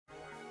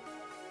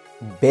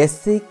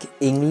Basic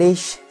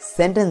English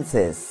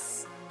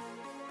sentences.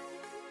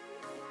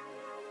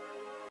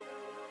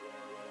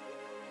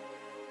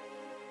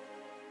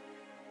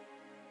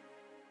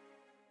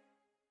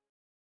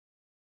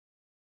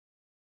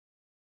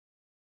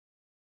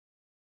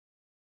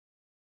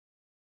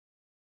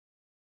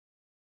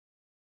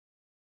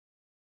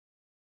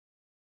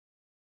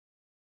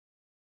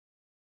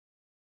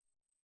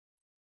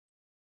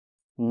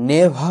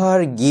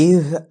 Never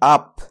give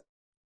up.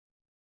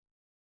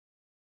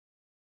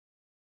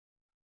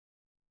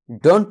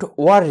 Don't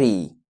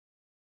worry.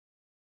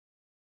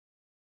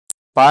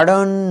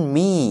 Pardon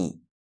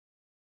me.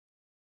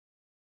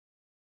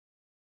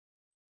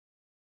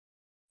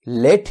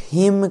 Let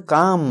him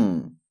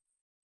come.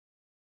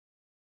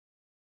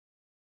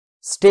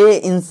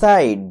 Stay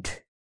inside.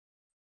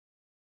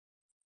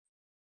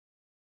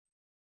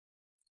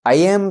 I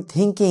am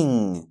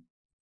thinking.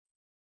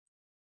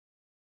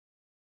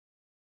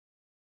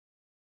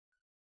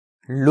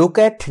 Look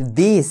at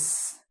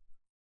this.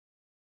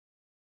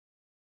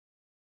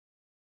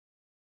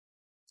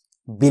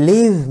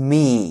 Believe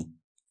me.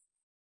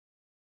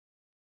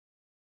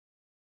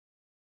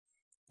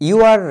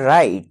 You are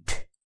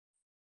right.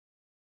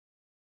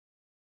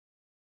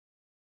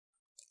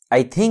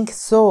 I think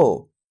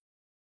so.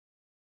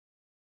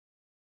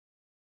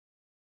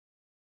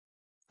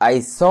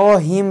 I saw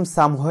him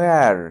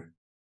somewhere.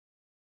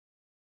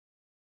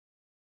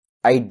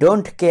 I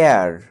don't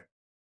care.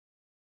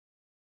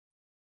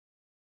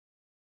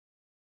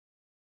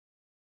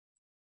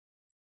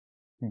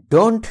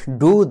 Don't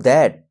do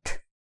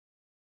that.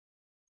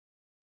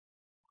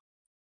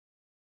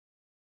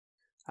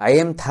 I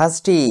am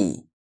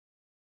thirsty.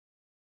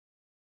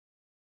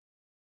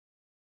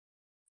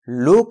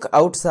 Look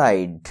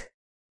outside.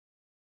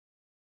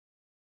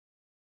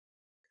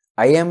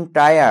 I am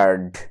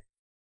tired.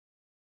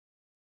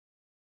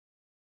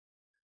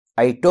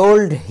 I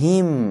told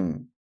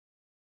him.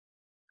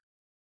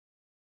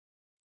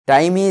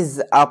 Time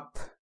is up.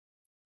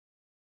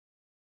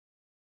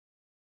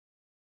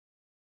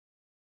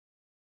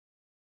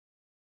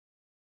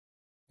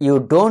 You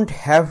don't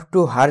have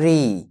to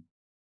hurry.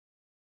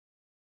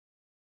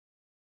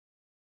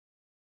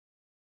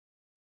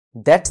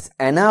 That's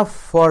enough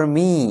for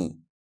me.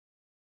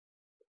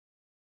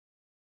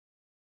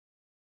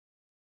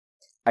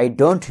 I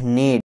don't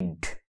need.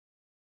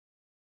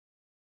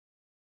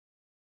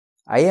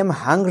 I am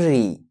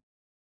hungry.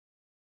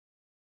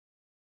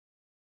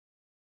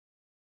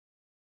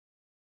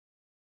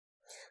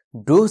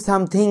 Do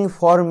something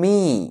for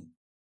me.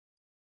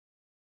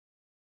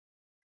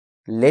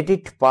 Let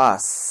it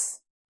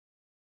pass.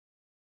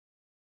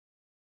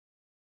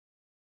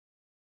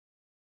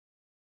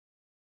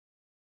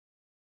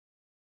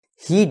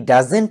 He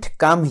doesn't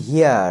come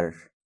here.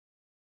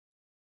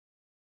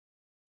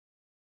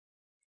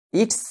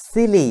 It's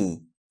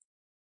silly.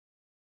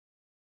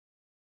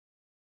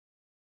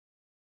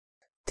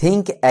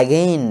 Think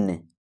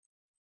again.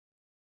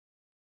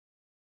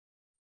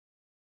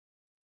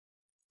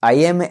 I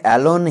am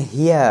alone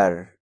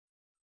here.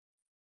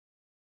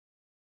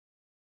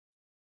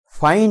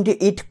 Find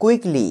it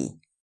quickly.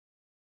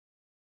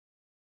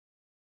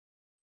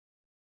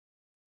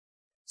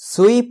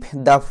 Sweep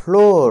the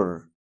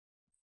floor.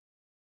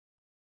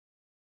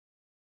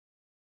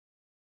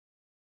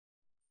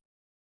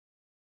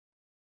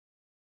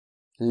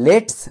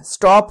 Let's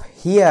stop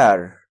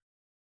here.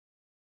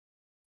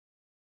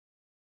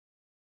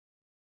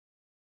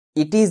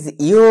 It is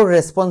your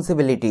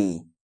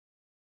responsibility.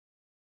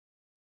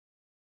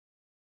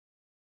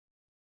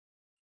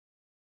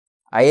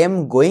 I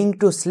am going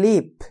to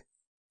sleep.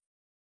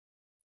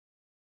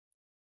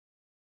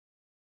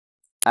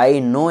 I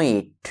know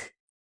it.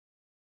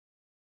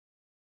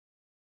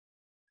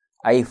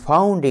 I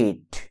found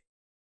it.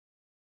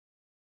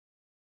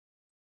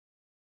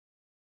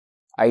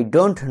 I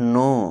don't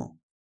know.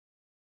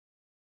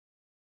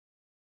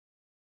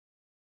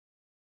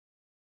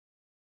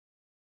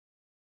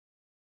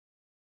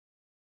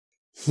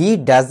 He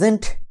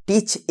doesn't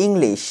teach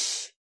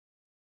English.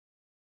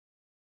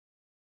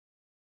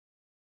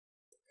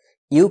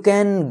 You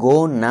can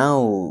go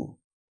now.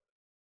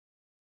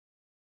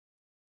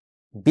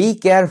 Be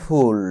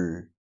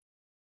careful.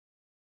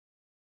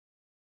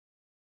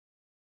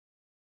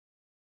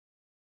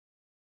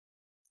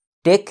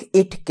 Take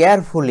it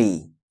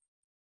carefully.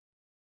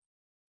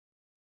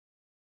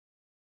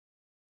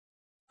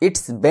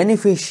 It's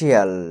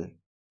beneficial.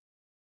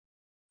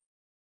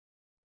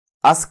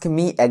 Ask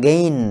me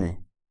again.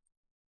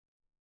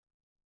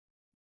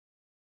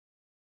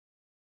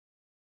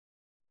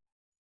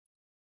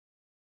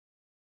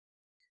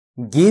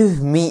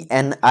 Give me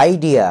an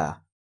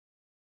idea.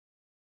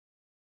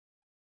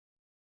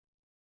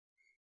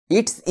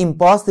 It's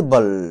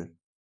impossible.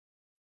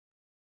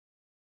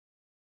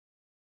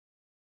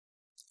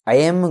 I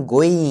am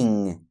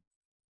going.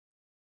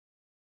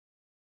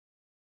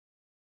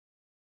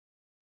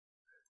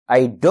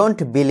 I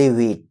don't believe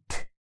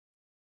it.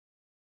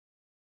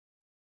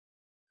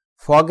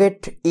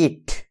 Forget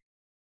it.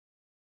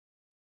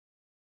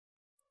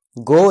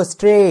 Go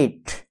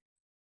straight.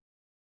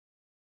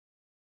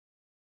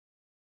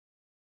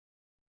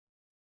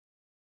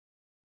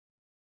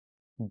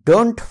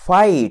 Don't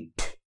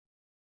fight.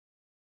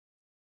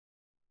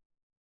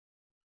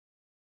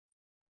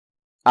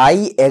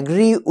 I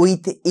agree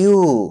with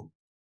you.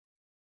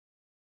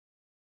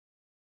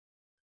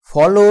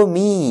 Follow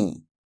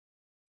me.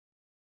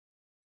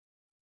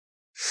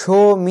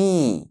 Show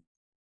me.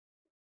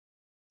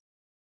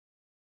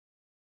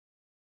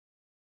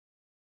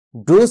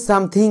 Do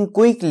something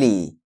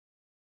quickly.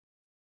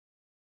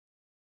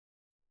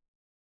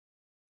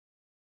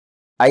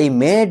 I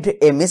made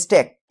a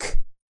mistake.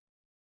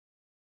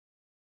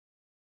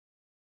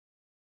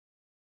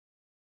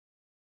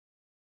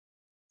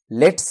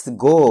 Let's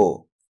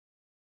go.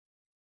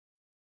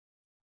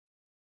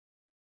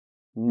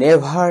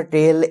 Never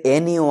tell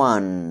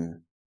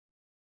anyone.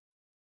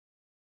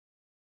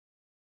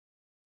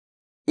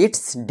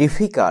 It's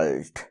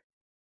difficult.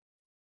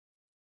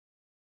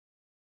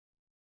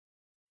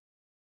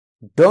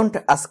 Don't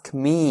ask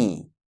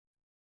me.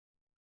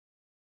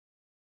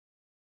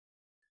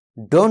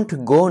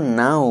 Don't go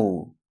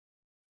now.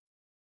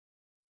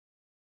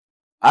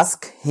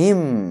 Ask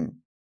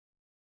him.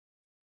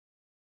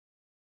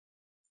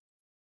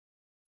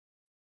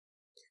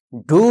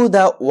 Do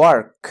the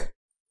work.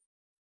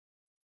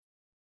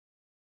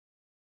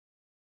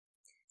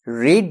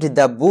 Read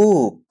the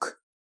book.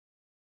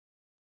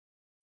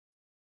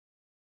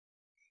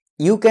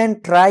 You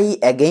can try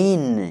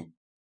again.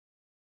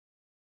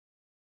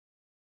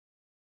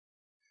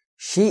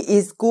 She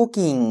is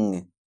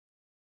cooking.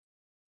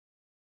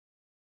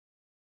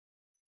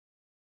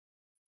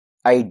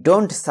 I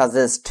don't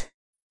suggest.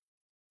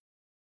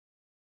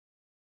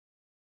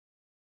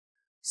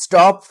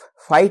 Stop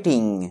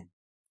fighting.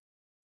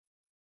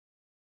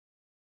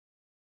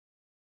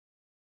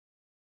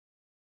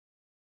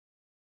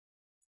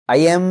 I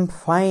am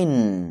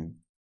fine.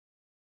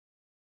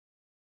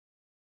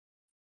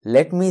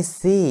 Let me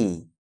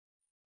see.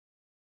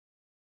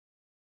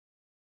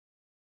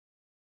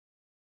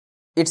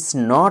 It's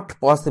not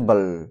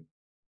possible.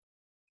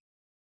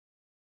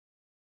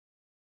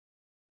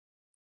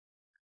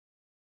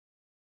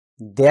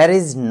 There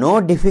is no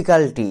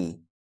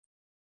difficulty.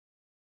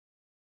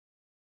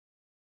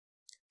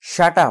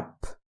 Shut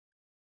up.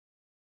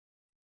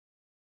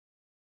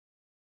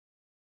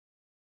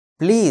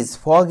 Please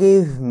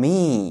forgive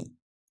me.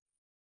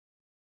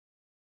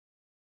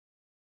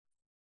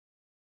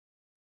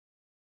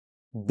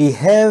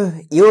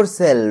 Behave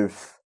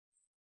yourself.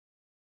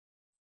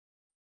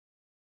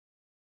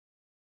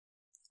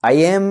 I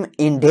am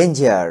in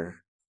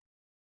danger.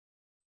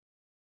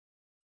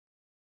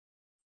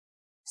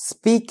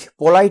 Speak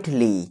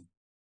politely.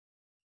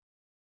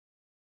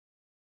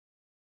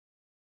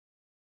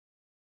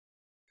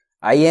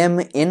 I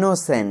am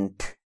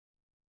innocent.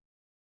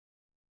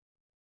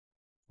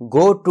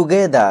 Go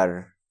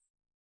together.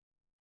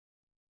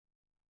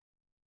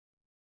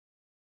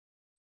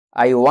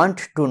 I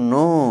want to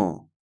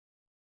know.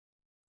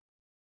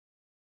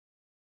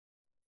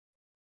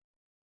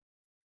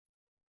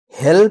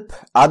 Help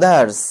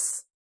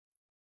others.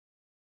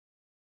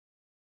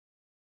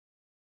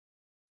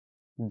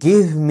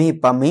 Give me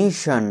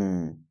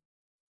permission.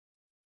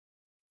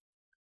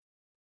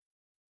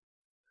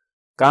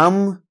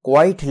 Come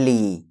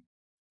quietly.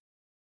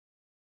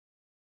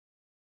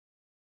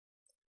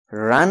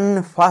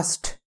 Run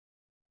fast.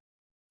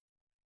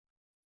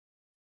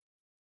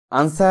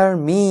 Answer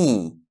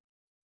me.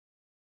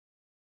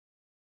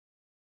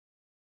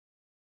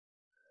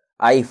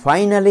 I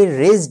finally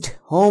reached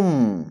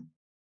home.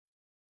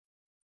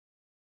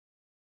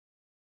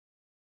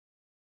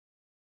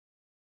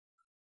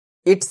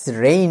 It's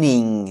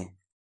raining.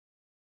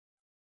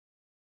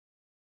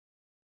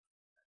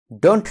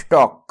 Don't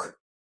talk.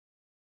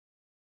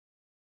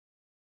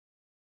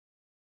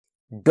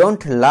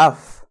 Don't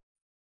laugh.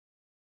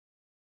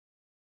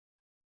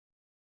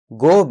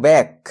 Go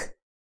back.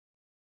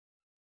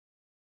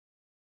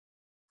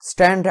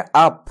 Stand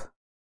up.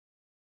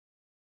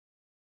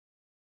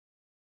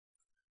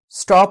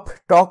 Stop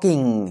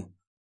talking.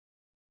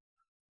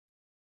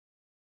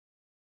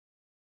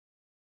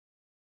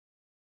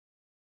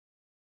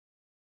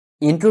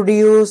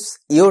 Introduce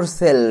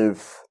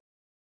yourself.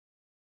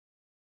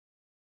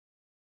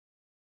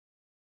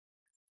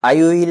 I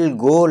will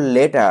go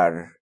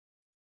later.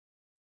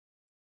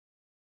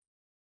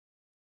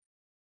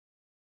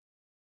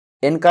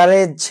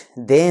 Encourage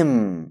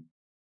them.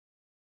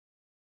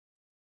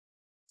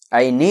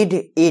 I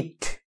need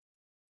it.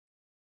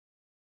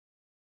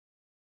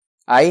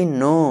 I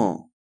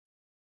know.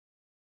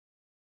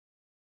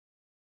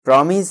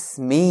 Promise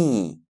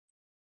me.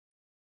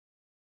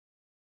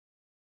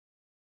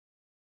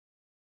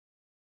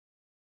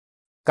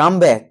 Come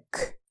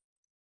back.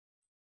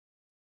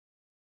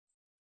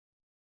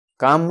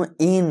 Come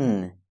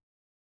in.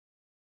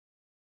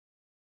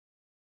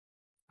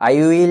 I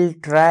will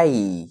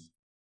try.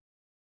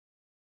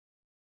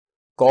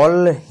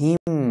 Call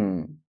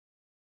him.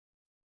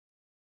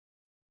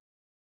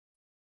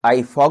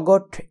 I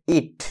forgot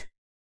it.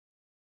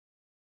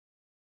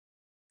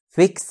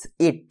 Fix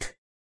it.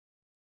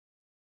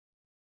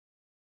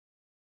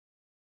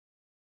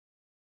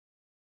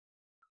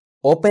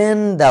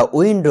 Open the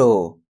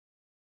window.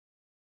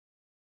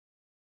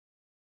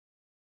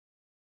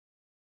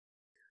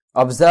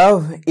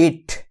 Observe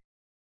it.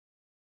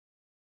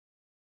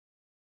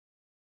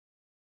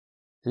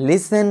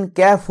 Listen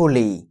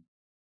carefully.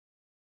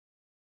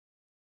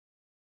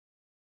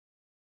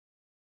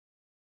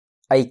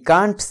 I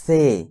can't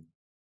say.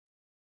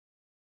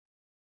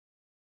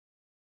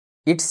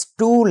 It's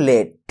too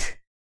late.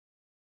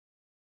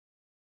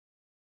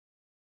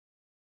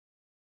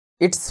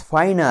 It's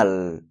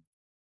final.